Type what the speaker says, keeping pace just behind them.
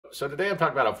So today I'm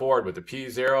talking about a Ford with the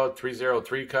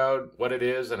P0303 code, what it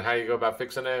is and how you go about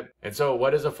fixing it. And so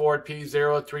what is a Ford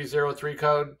P0303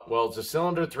 code? Well, it's a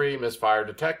cylinder 3 misfire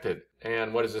detected.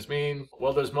 And what does this mean?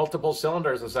 Well, there's multiple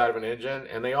cylinders inside of an engine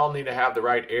and they all need to have the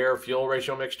right air-fuel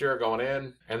ratio mixture going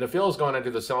in. And the fuel is going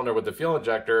into the cylinder with the fuel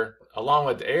injector along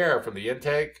with air from the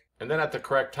intake. And then at the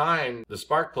correct time, the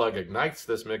spark plug ignites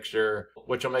this mixture,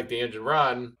 which will make the engine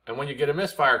run. And when you get a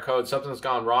misfire code, something's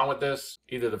gone wrong with this.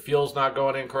 Either the fuel's not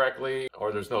going in correctly,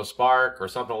 or there's no spark, or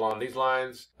something along these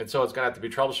lines. And so it's going to have to be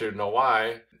troubleshooted to know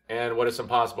why. And what are some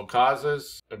possible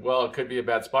causes? Well, it could be a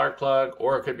bad spark plug,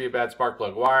 or it could be a bad spark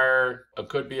plug wire. It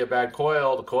could be a bad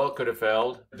coil. The coil could have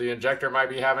failed. The injector might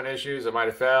be having issues. It might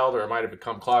have failed, or it might have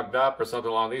become clogged up, or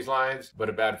something along these lines. But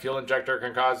a bad fuel injector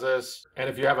can cause this. And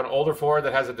if you have an older Ford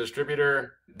that has a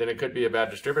distributor, then it could be a bad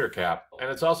distributor cap. And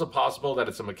it's also possible that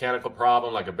it's a mechanical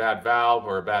problem, like a bad valve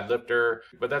or a bad lifter.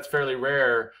 But that's fairly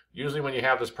rare. Usually when you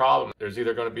have this problem, there's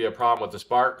either going to be a problem with the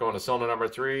spark going to cylinder number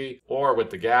 3, or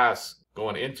with the gas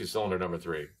going into cylinder number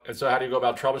 3. And so how do you go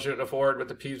about troubleshooting a Ford with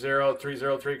the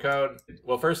P0303 code?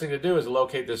 Well, first thing to do is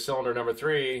locate this cylinder number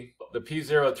 3. The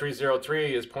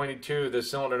P0303 is pointing to this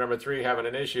cylinder number 3 having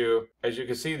an issue. As you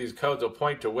can see, these codes will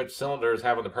point to which cylinder is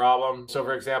having the problem. So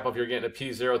for example, if you're getting a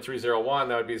P0301,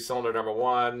 that would be cylinder number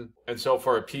 1. And so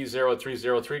for a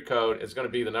P0303 code, it's going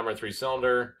to be the number 3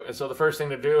 cylinder. And so the first thing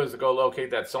to do is to go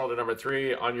locate that cylinder number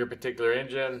 3 on your particular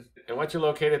engine. And once you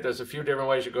locate it, there's a few different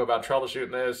ways you go about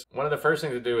troubleshooting this. One of the first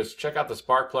things to do is check out the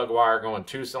spark plug wire going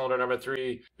to cylinder number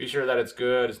 3. Be sure that it's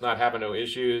good, it's not having no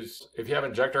issues. If you have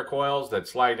injector coils that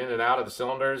slide in and out of the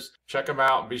cylinders, check them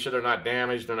out and be sure they're not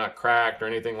damaged, they're not cracked or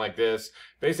anything like this.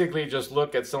 Basically, just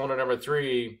look at cylinder number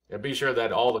 3 and be sure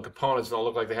that all the components don't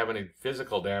look like they have any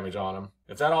physical damage on them.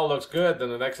 If that all looks good, then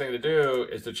the next thing to do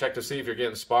is to check to see if you're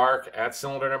getting spark at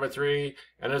cylinder number 3.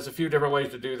 And there's a few different ways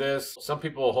to do this. Some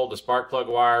people will hold the spark plug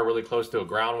wire really close to a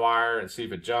ground wire and see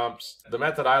if it jumps. The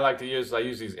method I like to use is I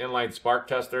use these inline spark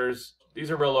testers. These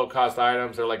are real low cost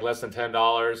items. They're like less than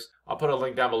 $10. I'll put a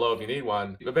link down below if you need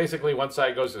one. But basically, one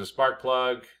side goes to the spark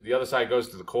plug, the other side goes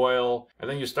to the coil, and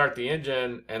then you start the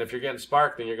engine, and if you're getting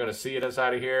spark, then you're going to see it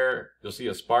inside of here. You'll see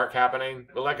a spark happening.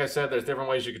 But like I said, there's different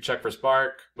ways you can check for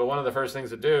spark. But one of the first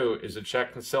things to do is to check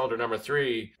cylinder number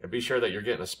 3 and be sure that you're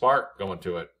getting a spark going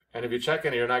to it. And if you check in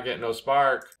and you're not getting no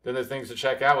spark, then the things to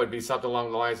check out would be something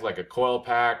along the lines like a coil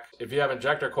pack. If you have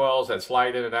injector coils that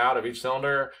slide in and out of each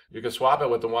cylinder, you can swap it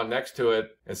with the one next to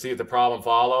it and see if the problem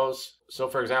follows. So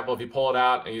for example, if you pull it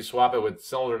out and you swap it with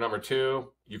cylinder number 2,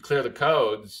 you clear the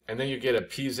codes, and then you get a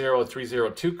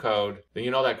P0302 code, then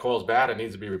you know that coil's bad and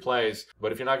needs to be replaced.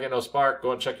 But if you're not getting no spark,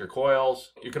 go and check your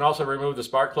coils. You can also remove the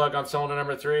spark plug on cylinder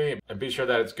number 3 and be sure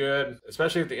that it's good,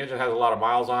 especially if the engine has a lot of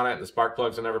miles on it and the spark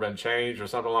plugs have never been changed or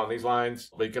something along these lines.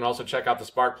 But you can also check out the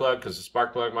spark plug because the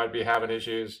spark plug might be having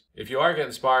issues. If you are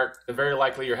getting spark, then very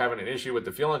likely you're having an issue with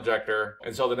the fuel injector.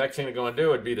 And so the next thing to go and do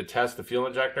would be to test the fuel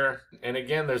injector. And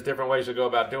again, there's different ways to go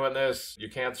about doing this. You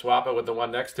can't swap it with the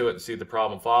one next to it and see if the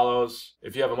problem follows.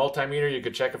 If you have a multimeter, you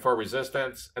could check it for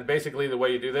resistance. And basically the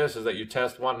way you do this is that you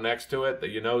test one next to it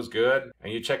that you know is good,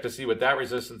 and you check to see what that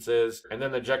resistance is. And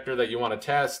then the injector that you want to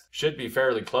test should be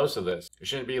fairly close to this. It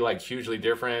shouldn't be like hugely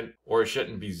different, or it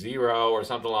shouldn't be 0 or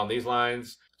something along these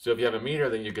lines. So if you have a meter,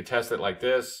 then you could test it like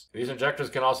this. These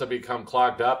injectors can also become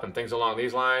clogged up and things along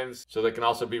these lines, so they can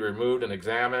also be removed and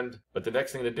examined. But the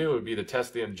next thing to do would be to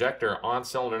test the injector on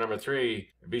cylinder number 3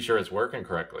 and be sure it's working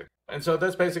correctly. And so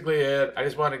that's basically it. I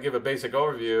just wanted to give a basic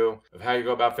overview of how you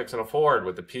go about fixing a Ford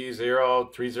with the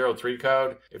P0303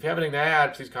 code. If you have anything to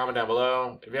add, please comment down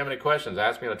below. If you have any questions,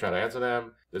 ask me and I'll try to answer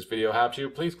them. If this video helps you,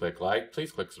 please click like,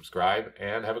 please click subscribe,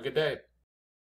 and have a good day.